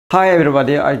Hi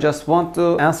everybody, I just want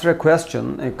to answer a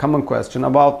question, a common question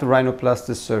about the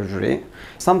rhinoplasty surgery.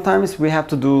 Sometimes we have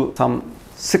to do some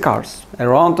scars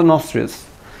around the nostrils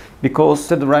because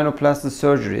the rhinoplasty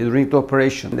surgery, the ring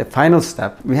operation, the final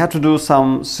step, we have to do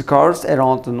some scars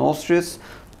around the nostrils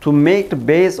to make the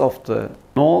base of the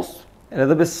nose a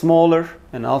little bit smaller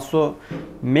and also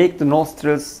make the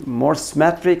nostrils more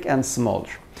symmetric and smaller.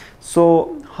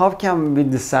 So how can we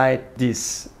decide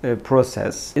this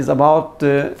process is about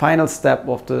the final step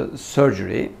of the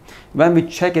surgery. When we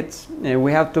check it,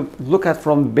 we have to look at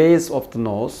from the base of the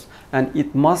nose, and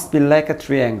it must be like a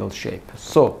triangle shape.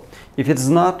 So if it's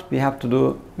not, we have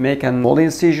to make a small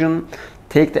incision,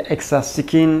 take the excess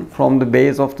skin from the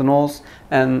base of the nose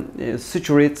and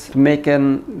suture it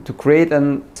to create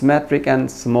a symmetric and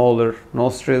smaller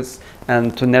nostrils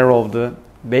and to narrow the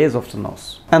base of the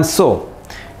nose. And so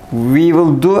we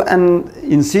will do an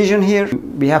incision here.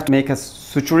 We have to make a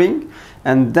suturing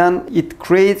and then it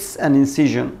creates an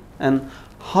incision. And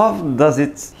how does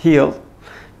it heal?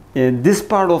 This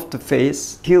part of the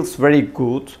face heals very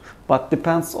good, but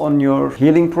depends on your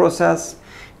healing process.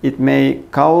 It may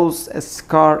cause a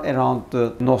scar around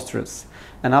the nostrils,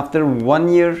 and after 1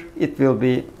 year it will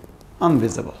be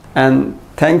invisible. And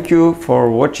thank you for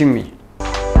watching me.